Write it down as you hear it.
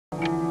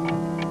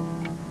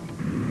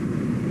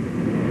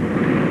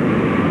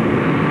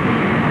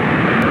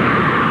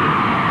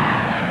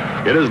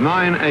It is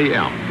 9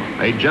 a.m.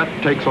 A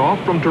jet takes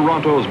off from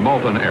Toronto's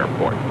Malton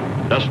Airport.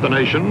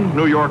 Destination,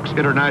 New York's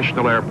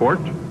International Airport,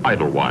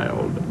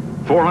 Idlewild.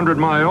 400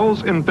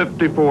 miles in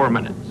 54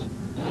 minutes.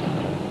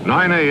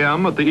 9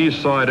 a.m. at the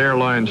East Side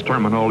Airlines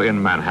terminal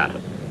in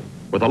Manhattan.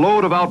 With a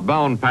load of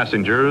outbound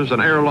passengers, an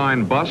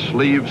airline bus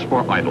leaves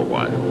for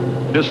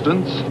Idlewild.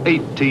 Distance,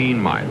 18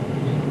 miles.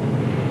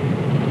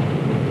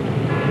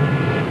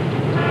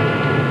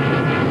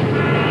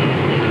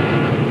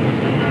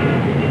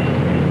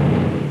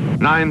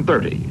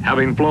 "9:30.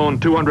 Having flown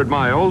 200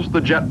 miles, the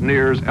jet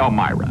nears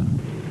Elmira.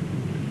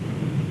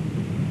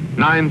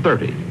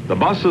 9:30. The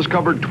bus has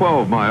covered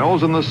 12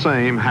 miles in the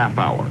same half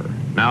hour.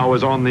 Now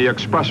is on the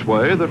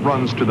expressway that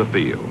runs to the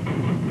field.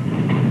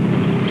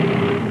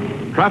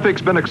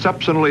 Traffic's been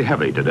exceptionally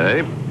heavy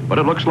today, but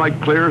it looks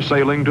like clear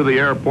sailing to the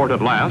airport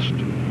at last,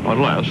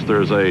 unless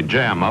there's a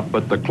jam up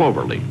at the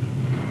Cloverleaf.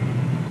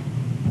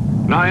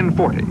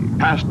 9:40.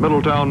 Past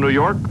Middletown, New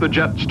York, the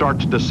jet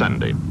starts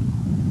descending.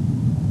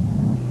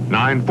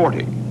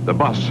 9:40. The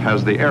bus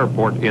has the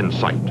airport in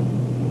sight.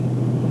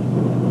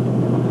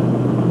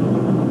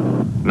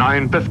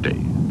 9:50.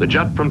 The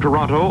jet from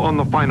Toronto on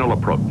the final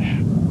approach.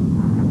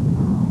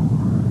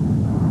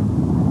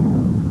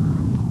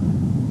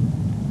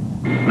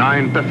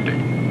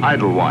 9:50.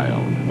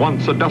 Idlewild,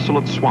 once a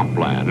desolate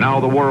swampland, now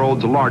the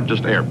world's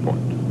largest airport.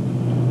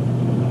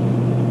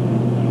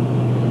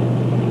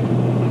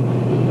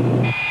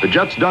 The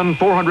jet's done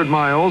 400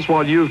 miles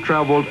while you've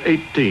traveled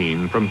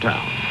 18 from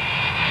town.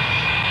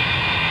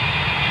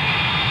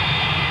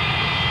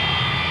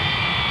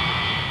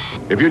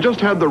 If you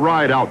just had the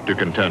ride out to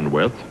contend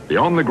with, the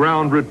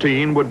on-the-ground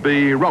routine would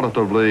be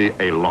relatively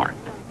a lark.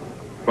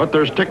 But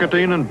there's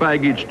ticketing and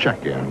baggage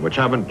check-in, which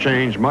haven't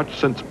changed much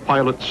since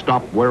pilots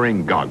stopped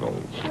wearing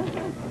goggles.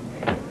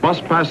 Bus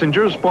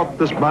passengers fought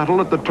this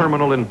battle at the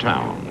terminal in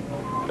town.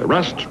 The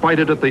rest fight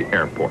it at the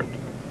airport.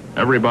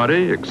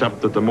 Everybody,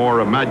 except that the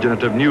more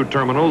imaginative new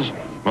terminals,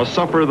 must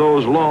suffer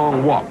those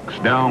long walks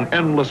down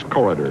endless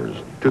corridors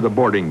to the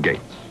boarding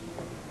gates.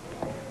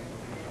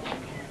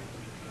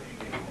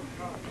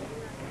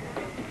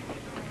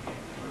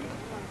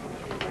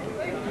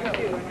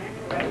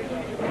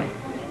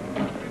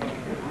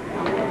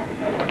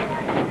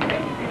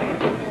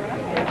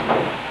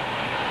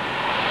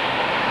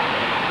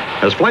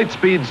 As flight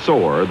speeds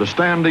soar, the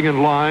standing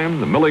in line,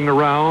 the milling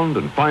around,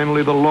 and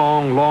finally the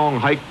long, long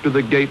hike to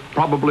the gate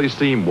probably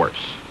seem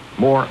worse,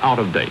 more out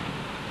of date.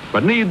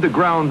 But need the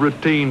ground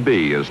routine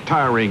be as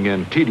tiring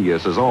and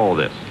tedious as all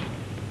this?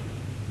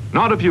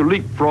 Not if you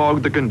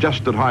leapfrog the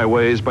congested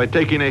highways by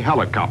taking a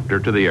helicopter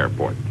to the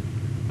airport.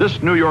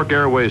 This New York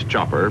Airways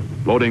chopper,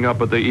 loading up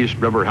at the East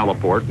River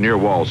Heliport near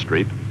Wall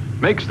Street,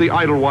 makes the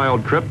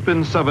Idlewild trip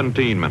in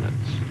 17 minutes.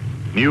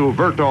 New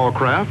Vertol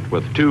craft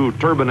with 2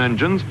 turbine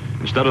engines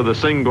instead of the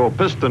single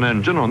piston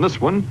engine on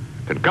this one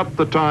can cut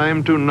the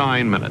time to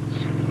 9 minutes.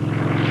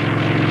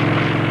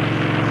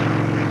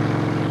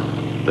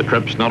 The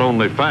trip's not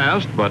only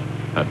fast, but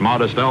at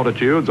modest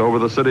altitudes over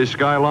the city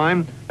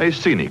skyline, a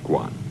scenic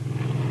one.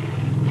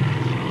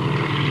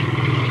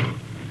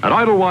 At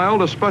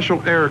Idlewild, a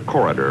special air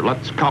corridor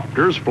lets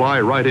copters fly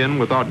right in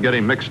without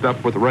getting mixed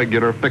up with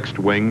regular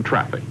fixed-wing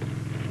traffic.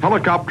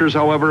 Helicopters,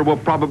 however, will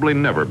probably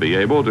never be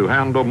able to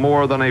handle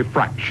more than a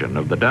fraction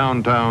of the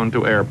downtown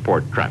to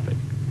airport traffic.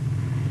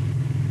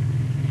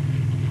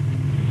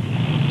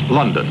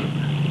 London.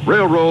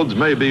 Railroads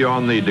may be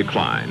on the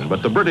decline,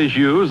 but the British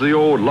use the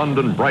old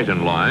London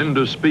Brighton line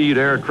to speed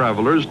air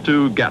travelers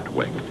to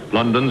Gatwick,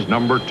 London's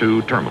number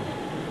 2 terminal.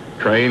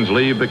 Trains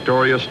leave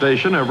Victoria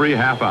Station every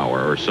half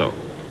hour or so.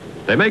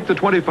 They make the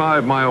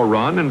 25-mile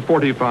run in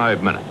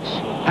 45 minutes,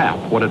 half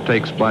what it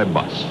takes by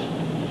bus.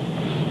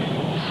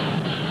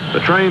 The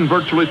train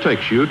virtually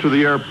takes you to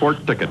the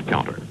airport ticket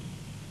counter.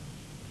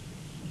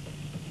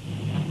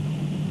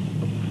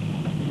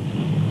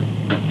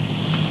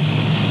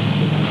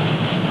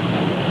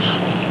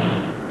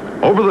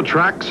 Over the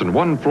tracks and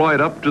one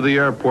flight up to the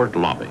airport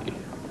lobby.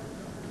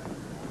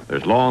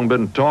 There's long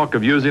been talk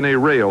of using a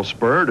rail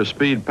spur to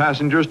speed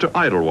passengers to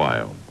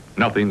Idlewild.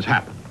 Nothing's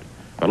happened.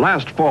 But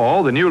last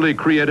fall, the newly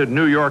created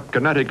New York,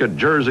 Connecticut,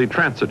 Jersey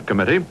Transit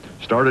Committee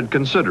started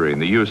considering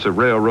the use of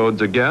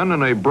railroads again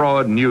in a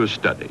broad new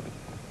study.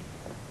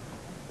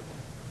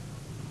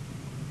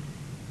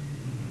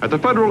 At the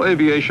Federal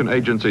Aviation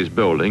Agency's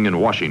building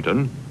in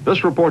Washington,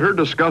 this reporter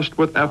discussed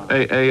with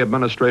FAA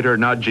Administrator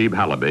Najib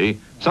Halaby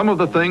some of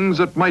the things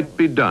that might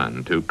be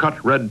done to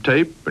cut red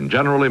tape and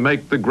generally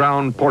make the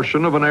ground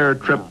portion of an air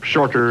trip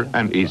shorter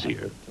and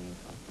easier.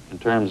 In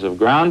terms of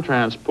ground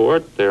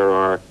transport, there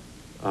are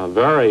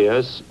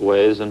various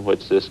ways in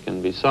which this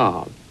can be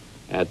solved.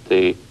 At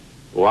the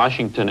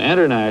Washington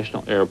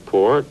International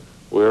Airport,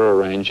 we're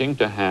arranging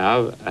to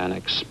have an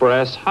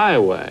express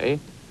highway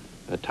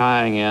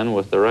tying in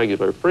with the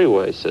regular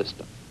freeway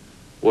system,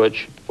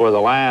 which for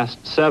the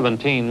last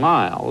 17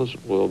 miles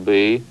will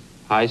be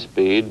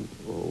high-speed,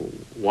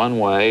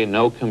 one-way,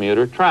 no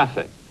commuter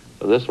traffic.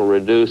 So this will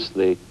reduce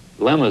the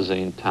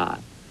limousine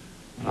time.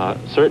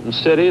 Certain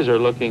cities are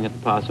looking at the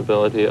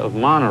possibility of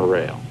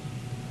monorail.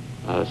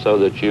 so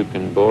that you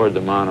can board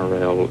the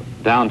monorail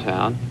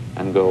downtown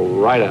and go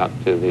right out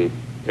to the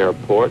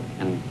airport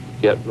and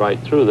get right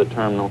through the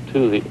terminal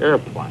to the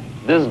airplane.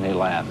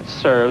 Disneyland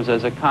serves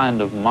as a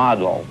kind of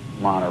model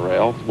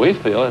monorail. We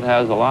feel it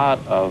has a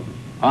lot of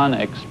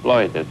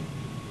unexploited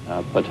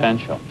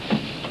potential.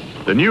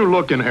 The new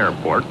look in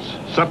airports,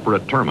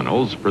 separate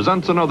terminals,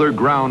 presents another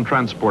ground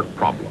transport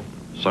problem.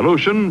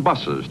 Solution,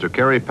 buses to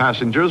carry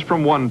passengers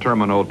from one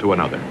terminal to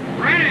another.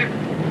 Ramp,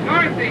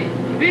 Northeast,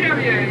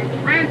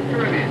 BWA,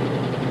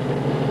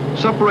 Trans-Caribbean.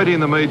 Separating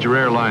the major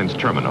airlines'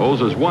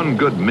 terminals is one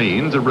good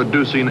means of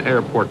reducing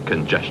airport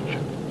congestion.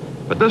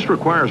 But this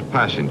requires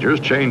passengers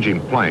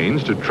changing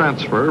planes to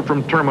transfer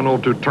from terminal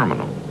to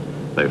terminal.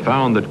 They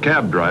found that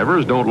cab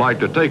drivers don't like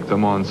to take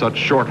them on such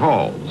short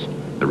hauls.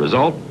 The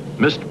result,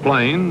 missed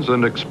planes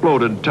and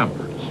exploded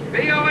tempers.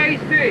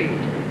 BOAC,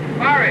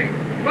 Boeing,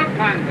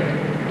 Lufthansa,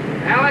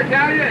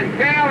 Alitalia, and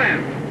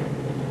KLM.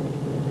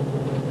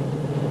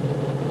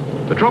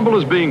 The trouble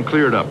is being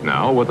cleared up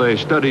now with a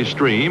steady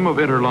stream of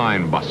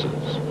interline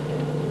buses.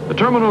 The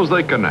terminals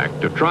they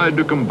connect have tried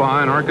to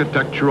combine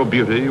architectural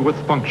beauty with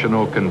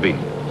functional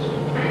convenience.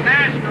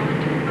 National,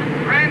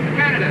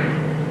 Trans-Canada.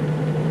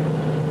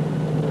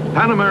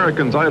 Pan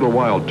American's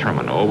Idlewild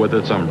Terminal, with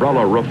its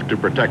umbrella roof to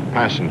protect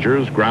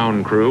passengers,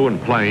 ground crew,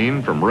 and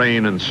plane from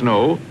rain and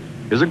snow,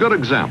 is a good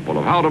example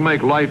of how to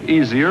make life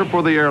easier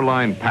for the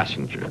airline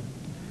passenger.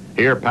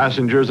 Here,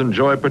 passengers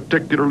enjoy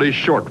particularly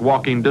short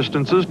walking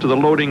distances to the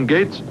loading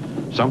gates,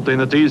 something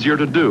that's easier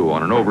to do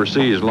on an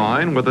overseas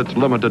line with its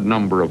limited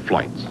number of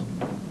flights.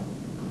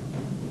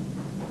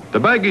 The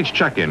baggage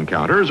check-in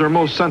counters are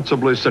most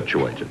sensibly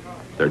situated.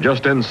 They're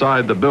just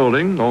inside the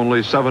building,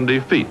 only 70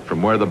 feet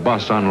from where the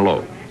bus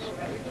unloads.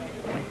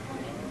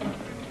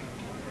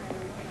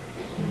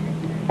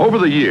 Over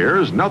the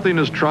years, nothing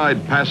has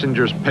tried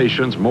passengers'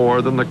 patience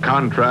more than the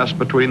contrast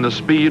between the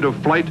speed of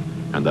flight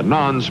and the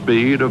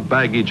non-speed of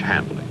baggage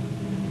handling.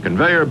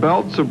 Conveyor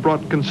belts have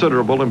brought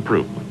considerable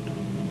improvement.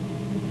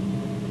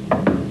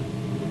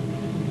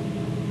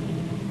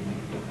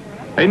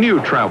 A new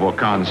travel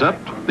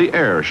concept, the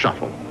air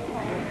shuttle.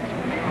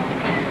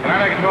 Can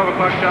I make a 12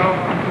 o'clock shuttle?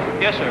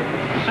 Yes, sir.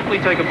 Simply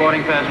take a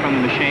boarding pass from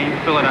the machine,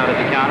 fill it out at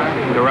the counter,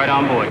 and go right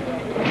on board.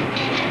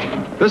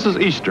 This is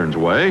Eastern's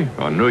way,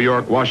 on New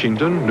York,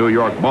 Washington, New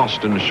York,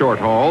 Boston short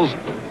hauls,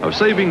 of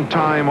saving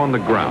time on the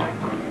ground.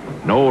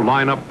 No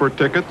lineup for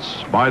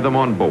tickets, buy them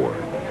on board.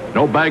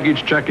 No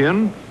baggage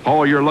check-in,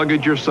 haul your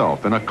luggage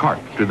yourself in a cart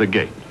to the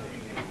gate.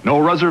 No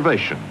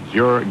reservations,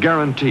 you're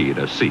guaranteed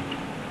a seat.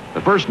 The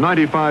first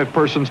 95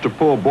 persons to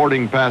pull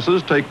boarding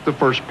passes take the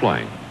first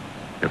plane.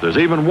 If there's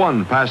even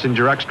one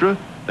passenger extra,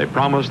 they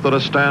promise that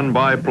a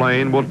standby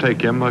plane will take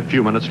him a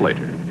few minutes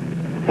later.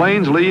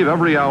 Planes leave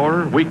every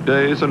hour,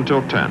 weekdays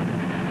until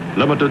 10.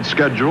 Limited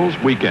schedules,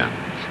 weekends.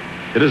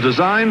 It is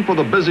designed for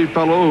the busy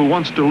fellow who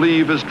wants to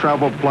leave his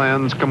travel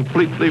plans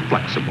completely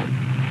flexible.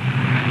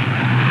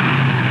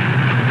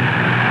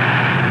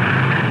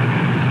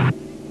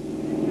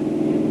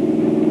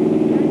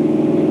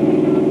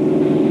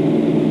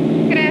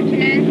 Good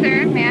afternoon,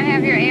 sir. May I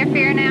have your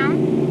airfare now?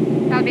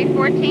 That'll be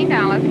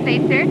 $14. Stay,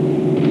 sir.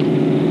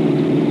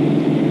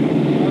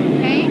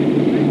 Okay.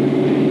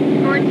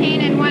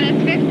 14 and 1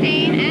 is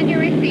 15, and your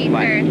receipt,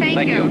 sir.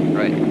 Thank you.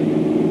 Right.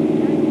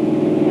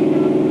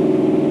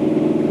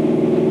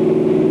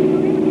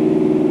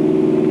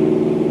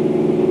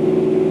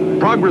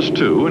 Progress,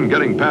 too, in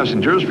getting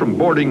passengers from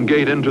boarding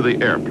gate into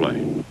the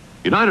airplane.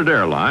 United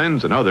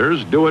Airlines and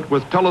others do it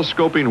with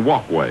telescoping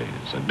walkways,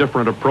 a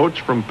different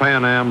approach from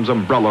Pan Am's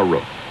umbrella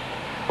roof.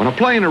 When a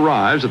plane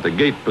arrives at the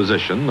gate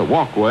position, the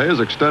walkway is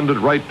extended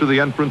right to the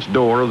entrance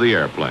door of the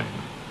airplane.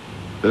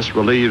 This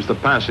relieves the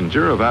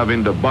passenger of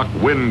having to buck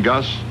wind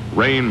gusts,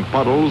 rain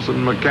puddles,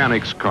 and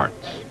mechanics'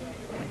 carts.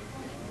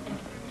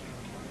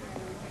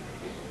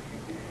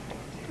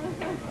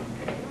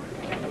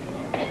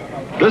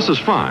 This is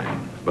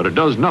fine, but it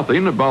does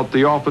nothing about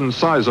the often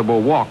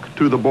sizable walk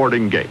to the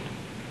boarding gate.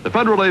 The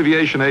Federal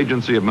Aviation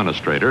Agency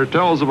Administrator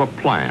tells of a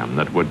plan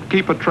that would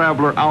keep a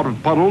traveler out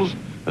of puddles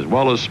as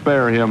well as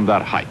spare him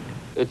that hike.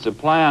 It's a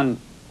plan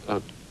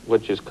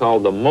which is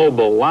called the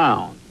mobile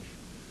lounge.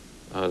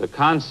 The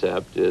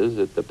concept is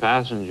that the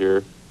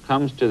passenger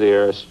comes to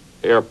the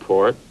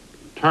airport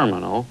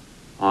terminal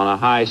on a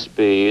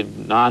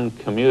high-speed,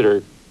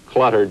 non-commuter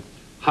cluttered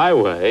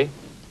highway,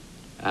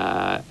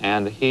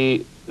 and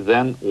he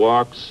then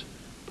walks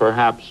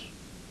perhaps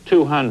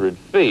 200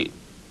 feet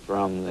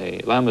from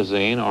the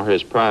limousine or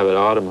his private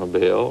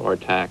automobile or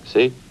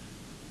taxi,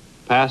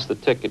 past the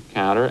ticket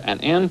counter,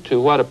 and into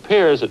what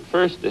appears at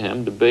first to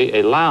him to be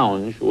a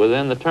lounge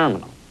within the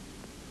terminal.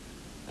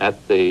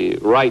 At the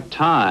right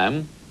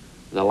time,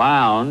 the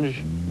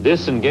lounge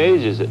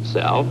disengages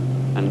itself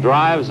and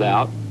drives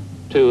out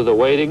to the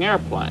waiting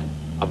airplane,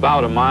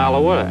 about a mile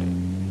away.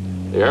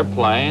 The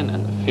airplane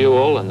and the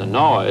fuel and the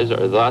noise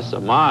are thus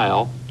a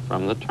mile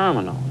from the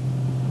terminal.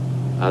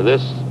 Now,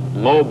 this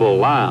mobile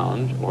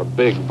lounge, or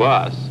big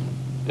bus,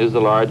 is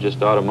the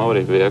largest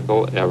automotive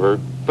vehicle ever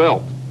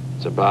built.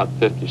 It's about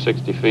 50,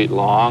 60 feet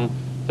long,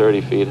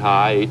 30 feet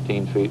high,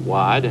 18 feet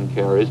wide, and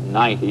carries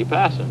 90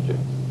 passengers.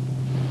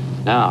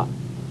 Now,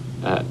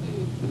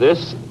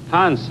 this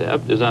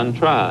concept is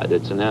untried.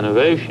 It's an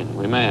innovation.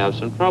 We may have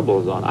some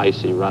troubles on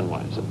icy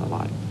runways and the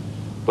like.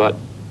 But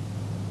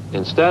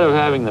instead of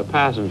having the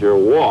passenger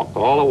walk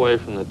all the way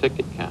from the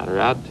ticket counter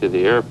out to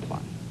the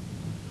airplane,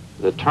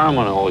 the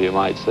terminal, you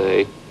might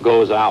say,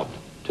 goes out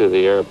to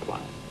the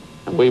airplane.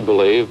 And we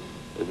believe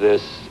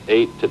this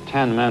 8 to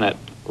 10 minute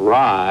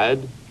ride,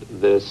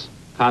 this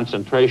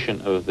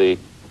concentration of the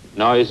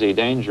noisy,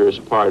 dangerous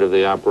part of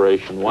the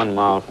operation 1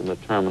 mile from the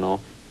terminal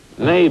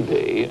may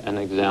be an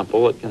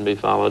example that can be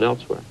followed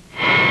elsewhere.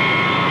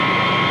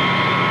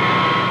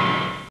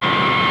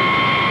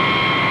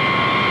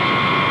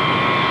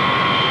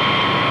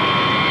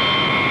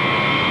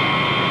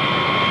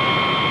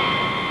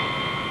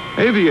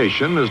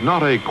 Aviation is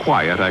not a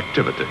quiet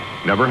activity,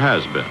 never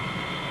has been.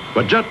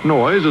 But jet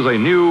noise is a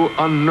new,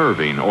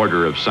 unnerving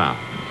order of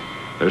sound.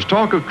 There's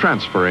talk of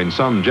transferring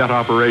some jet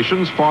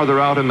operations farther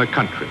out in the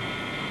country.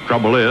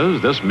 Trouble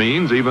is, this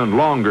means even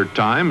longer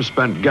time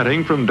spent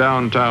getting from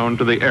downtown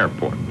to the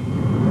airport.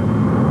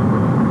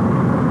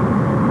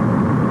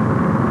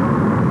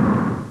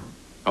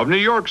 Of New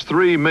York's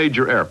 3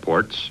 major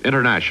airports,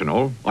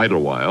 International,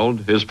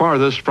 Idlewild, is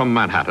farthest from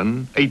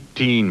Manhattan,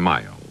 18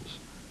 miles.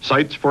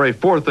 Sites for a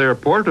 4th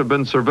airport have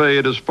been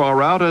surveyed as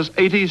far out as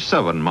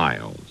 87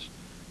 miles.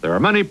 There are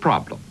many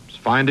problems,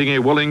 finding a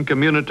willing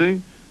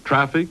community,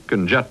 traffic,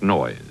 and jet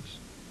noise.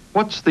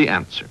 What's the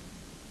answer?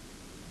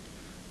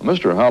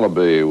 Mr.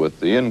 Hallaby, with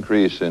the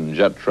increase in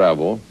jet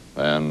travel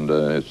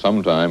and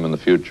sometime in the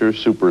future,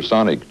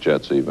 supersonic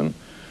jets even,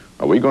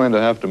 are we going to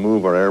have to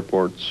move our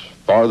airports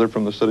farther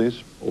from the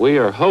cities? We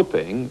are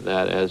hoping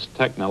that as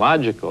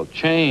technological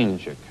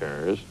change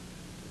occurs,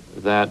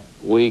 that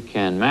we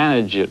can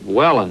manage it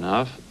well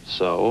enough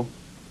so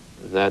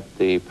that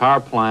the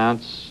power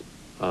plants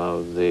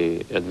of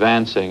the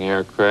advancing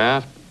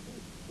aircraft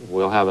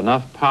will have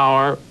enough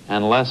power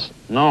and less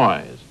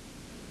noise,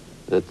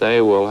 that they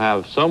will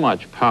have so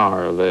much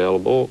power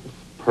available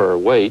per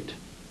weight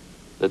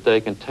that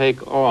they can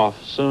take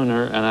off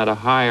sooner and at a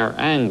higher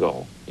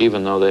angle,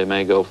 even though they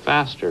may go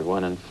faster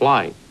when in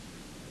flight.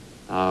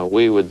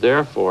 We would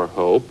therefore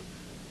hope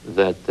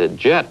that the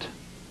jet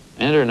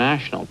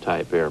international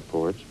type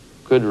airports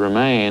could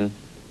remain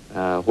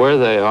where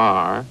they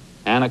are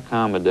and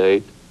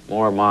accommodate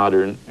more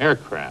modern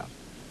aircraft.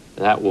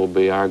 That will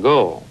be our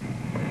goal.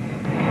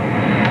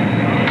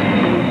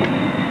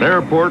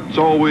 Airports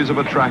always have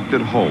attracted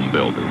home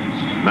builders.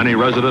 Many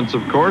residents,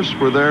 of course,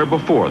 were there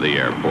before the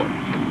airport.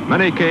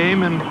 Many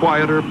came in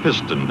quieter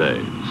piston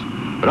days,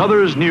 but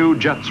others knew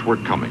jets were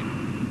coming.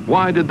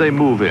 Why did they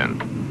move in?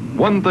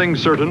 One thing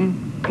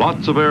certain,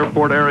 lots of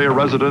airport area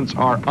residents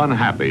are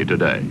unhappy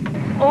today.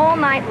 All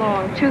night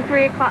long, 2,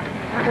 3 o'clock,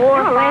 4,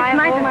 5, last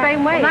night the all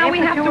same way. Well, now After we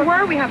have to 2 or-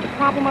 worry. We have the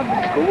problem of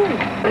the school.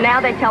 But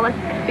now they tell us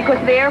because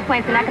of the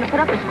airplanes, they're not going to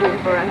put up a school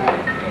for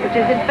us, which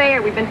isn't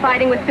fair. We've been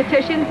fighting with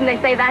petitions, and they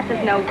say that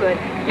does no good.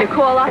 You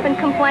call up and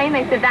complain,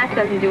 they say that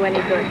doesn't do any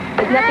good.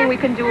 There's nothing we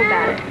can do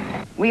about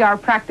it. We are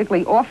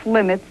practically off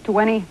limits to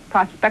any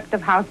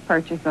prospective house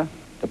purchaser.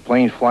 The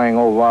planes flying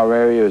over our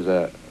area is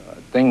a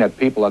thing that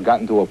people have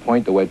gotten to a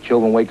point where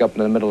children wake up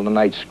in the middle of the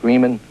night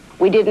screaming.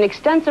 We did an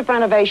extensive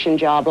renovation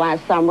job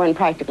last summer, and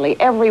practically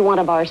every one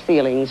of our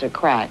ceilings are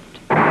cracked.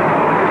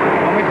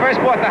 When we first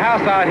bought the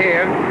house out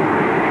here,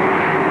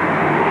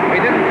 we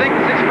didn't think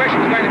the situation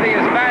was going to be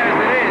as bad as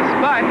it is,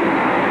 but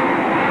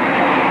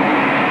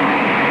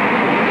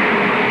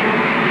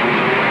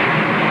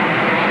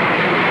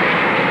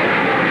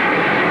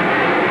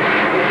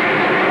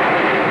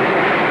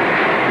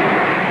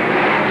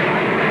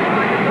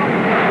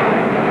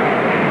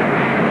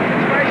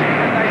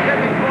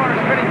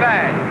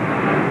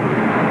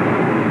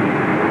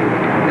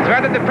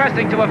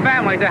depressing to a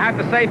family to have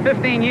to save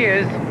 15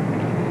 years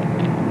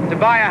to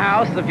buy a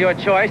house of your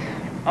choice,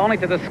 only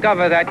to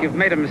discover that you've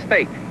made a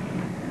mistake.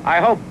 I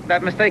hope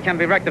that mistake can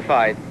be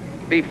rectified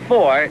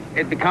before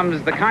it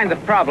becomes the kind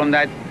of problem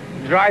that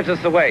drives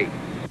us away.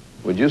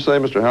 Would you say,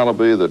 Mr.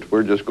 Hallaby, that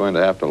we're just going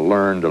to have to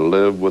learn to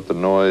live with the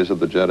noise of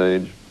the jet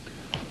age?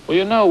 Well,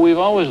 you know, we've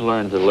always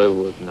learned to live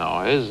with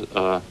noise.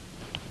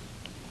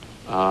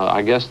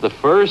 I guess the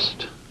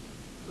first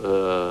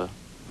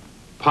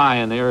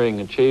pioneering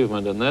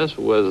achievement in this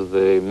was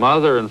the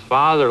mother and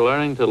father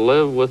learning to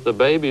live with the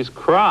baby's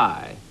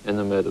cry in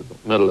the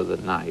middle of the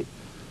night.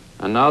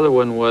 Another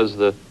one was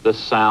the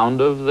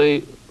sound of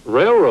the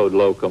railroad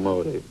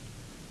locomotive,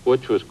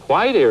 which was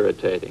quite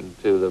irritating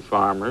to the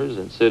farmers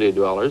and city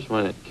dwellers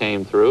when it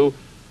came through,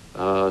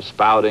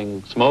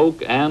 spouting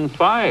smoke and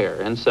fire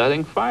and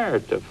setting fire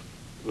to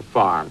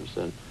farms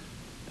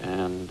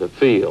and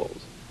fields.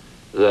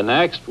 The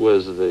next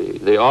was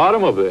the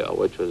automobile,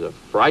 which was a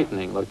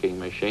frightening-looking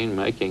machine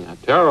making a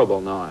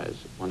terrible noise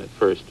when it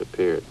first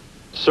appeared.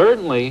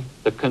 Certainly,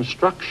 the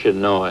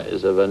construction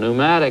noise of a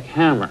pneumatic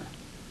hammer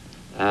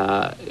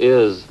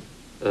is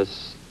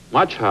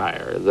much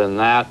higher than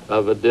that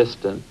of a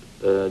distant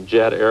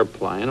jet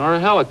airplane or a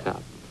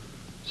helicopter.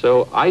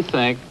 So I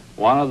think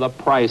one of the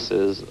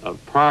prices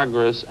of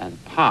progress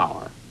and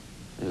power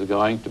is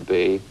going to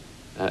be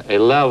a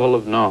level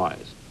of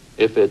noise.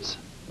 If it's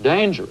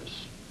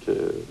dangerous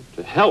to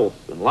health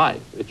and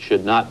life, it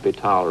should not be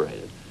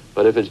tolerated.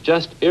 But if it's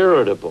just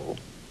irritable,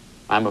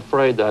 I'm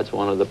afraid that's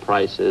one of the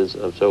prices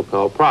of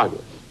so-called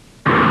progress.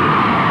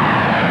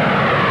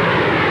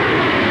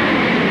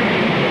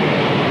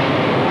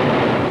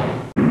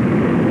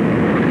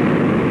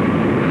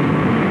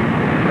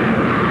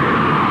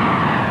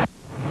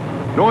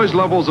 Noise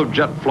levels of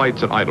jet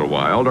flights at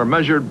Idlewild are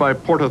measured by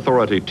Port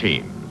Authority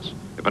teams.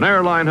 If an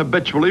airline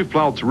habitually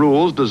flouts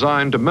rules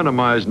designed to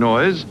minimize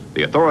noise,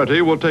 the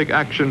authority will take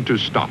action to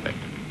stop it.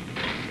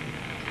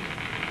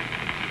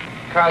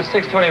 Car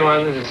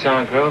 621, this is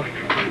Sound Crew.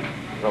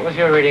 What was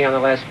your reading on the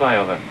last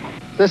flyover?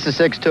 This is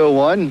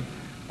 621.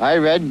 I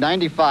read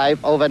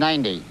 95 over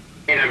 90.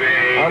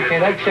 Okay,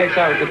 that checks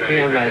out with the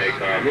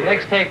PMS. Your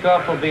next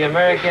takeoff will be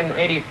American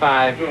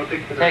 85.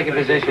 Take a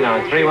position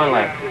on 31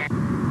 left.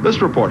 This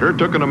reporter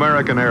took an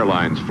American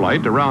Airlines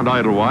flight around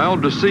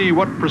Idlewild to see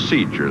what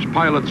procedures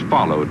pilots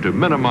follow to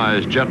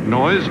minimize jet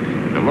noise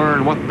and to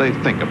learn what they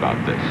think about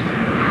this.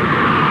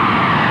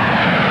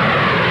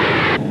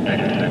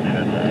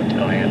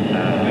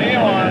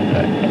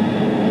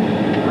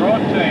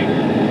 Rotate.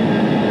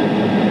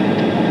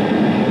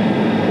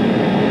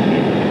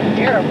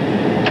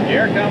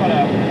 Gear coming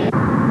up.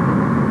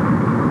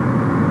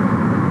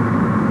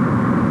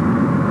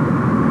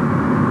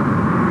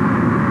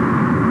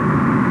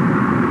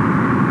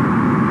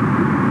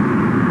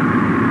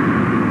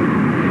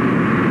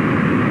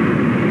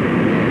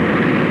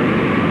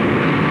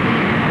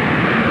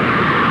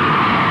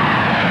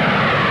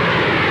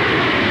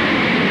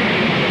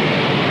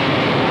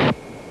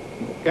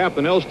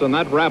 Captain Ilston,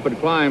 that rapid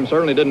climb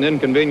certainly didn't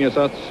inconvenience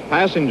us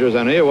passengers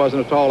any. It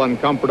wasn't at all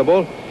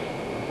uncomfortable.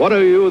 What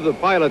do you, the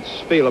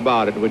pilots, feel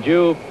about it? Would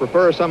you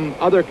prefer some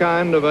other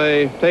kind of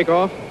a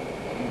takeoff?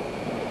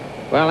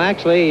 Well,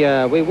 actually,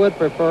 we would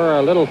prefer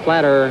a little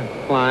flatter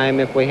climb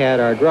if we had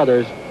our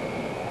druthers.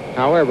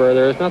 However,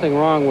 there's nothing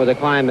wrong with the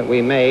climb that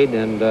we made,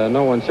 and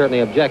no one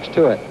certainly objects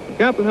to it.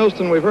 Captain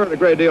Ilston, we've heard a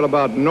great deal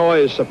about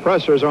noise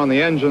suppressors on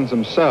the engines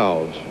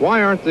themselves.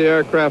 Why aren't the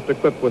aircraft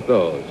equipped with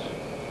those?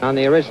 On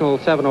the original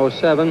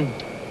 707,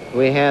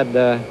 we had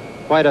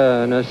quite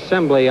an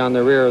assembly on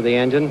the rear of the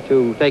engine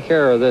to take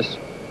care of this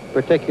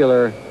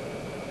particular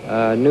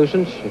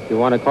nuisance, if you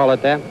want to call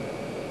it that,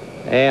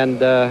 and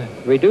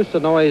reduce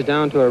the noise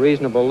down to a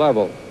reasonable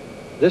level.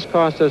 This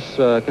cost us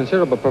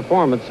considerable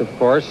performance, of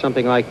course,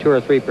 something like 2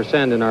 or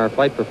 3% in our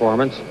flight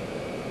performance,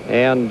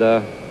 and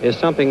is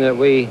something that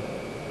we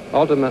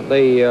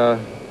ultimately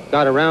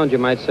got around, you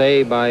might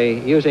say, by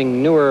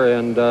using newer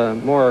and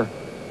more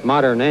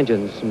modern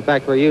engines. In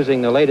fact, we're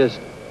using the latest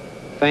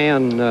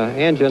fan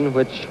engine,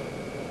 which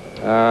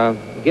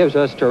gives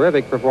us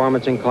terrific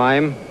performance in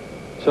climb,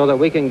 so that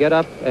we can get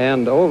up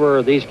and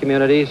over these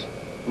communities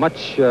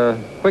much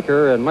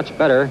quicker and much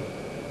better,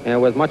 and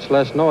with much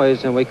less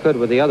noise than we could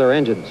with the other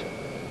engines.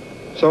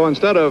 So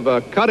instead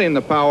of cutting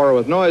the power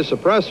with noise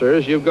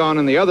suppressors, you've gone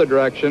in the other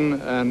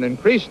direction and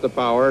increased the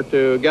power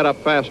to get up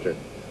faster.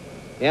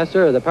 Yes,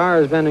 sir. The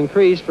power has been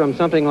increased from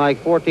something like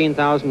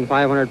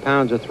 14,500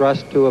 pounds of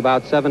thrust to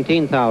about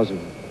 17,000.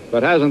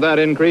 But hasn't that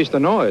increased the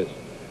noise?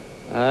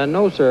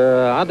 No,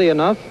 sir. Oddly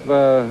enough,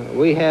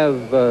 we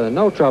have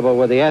no trouble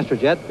with the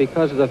Astrojet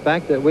because of the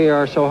fact that we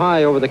are so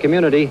high over the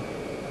community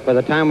by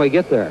the time we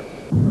get there.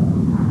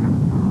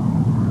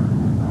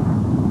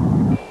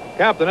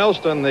 Captain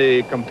Ilston,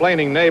 the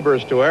complaining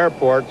neighbors to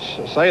airports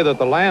say that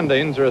the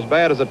landings are as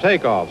bad as the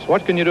takeoffs.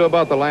 What can you do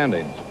about the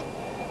landings?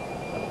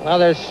 Well,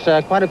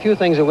 there's quite a few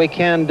things that we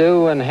can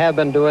do and have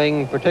been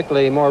doing,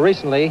 particularly more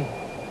recently.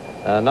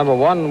 Number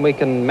one, we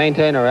can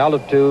maintain our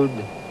altitude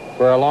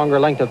for a longer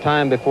length of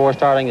time before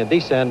starting to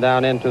descend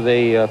down into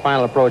the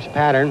final approach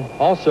pattern.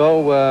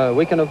 Also,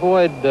 we can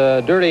avoid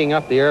dirtying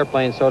up the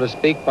airplane, so to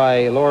speak,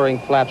 by lowering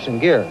flaps and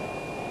gear.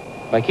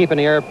 By keeping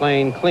the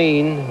airplane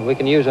clean, we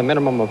can use a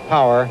minimum of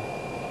power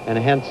and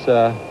hence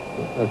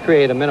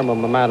create a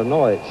minimum amount of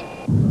noise.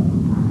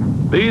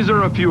 These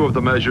are a few of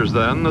the measures,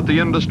 then, that the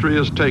industry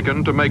has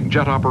taken to make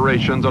jet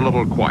operations a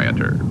little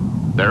quieter.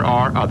 There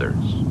are others.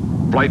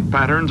 Flight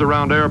patterns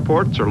around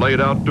airports are laid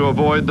out to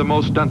avoid the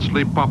most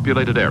densely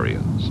populated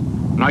areas.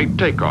 Night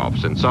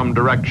takeoffs in some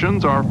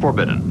directions are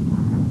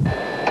forbidden.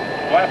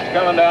 Flaps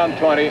coming down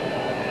 20.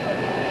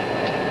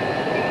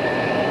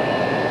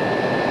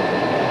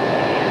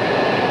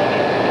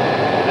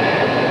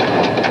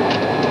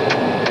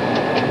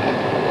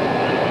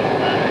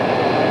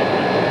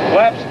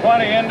 Flaps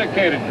 20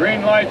 indicated.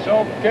 Green light's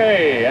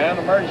okay, and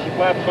emergency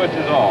flap switch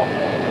is off.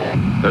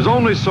 There's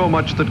only so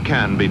much that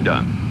can be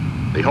done.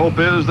 The hope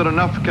is that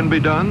enough can be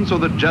done so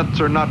that jets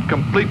are not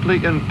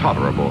completely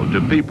intolerable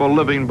to people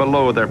living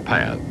below their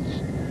paths.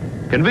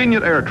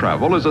 Convenient air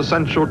travel is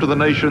essential to the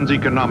nation's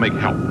economic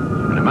health,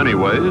 and in many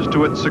ways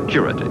to its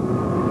security.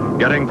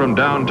 Getting from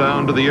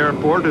downtown to the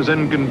airport is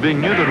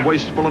inconvenient and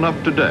wasteful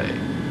enough today.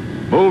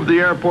 Move the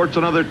airports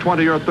another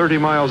 20 or 30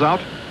 miles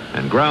out,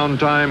 and ground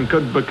time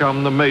could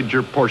become the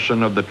major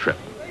portion of the trip.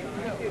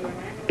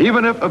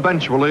 Even if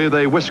eventually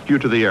they whisk you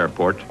to the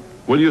airport,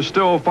 will you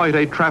still fight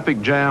a traffic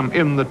jam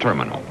in the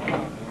terminal?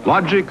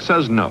 Logic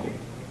says no.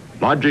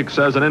 Logic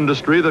says an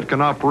industry that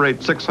can operate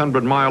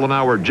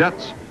 600-mile-an-hour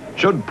jets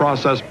should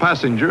process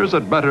passengers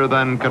at better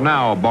than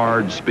canal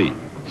barge speeds.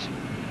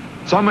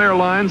 Some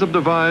airlines have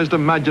devised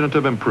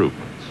imaginative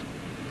improvements.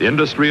 The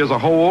industry as a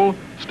whole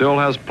still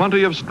has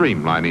plenty of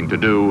streamlining to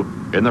do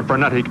in the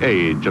frenetic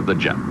age of the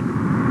jet.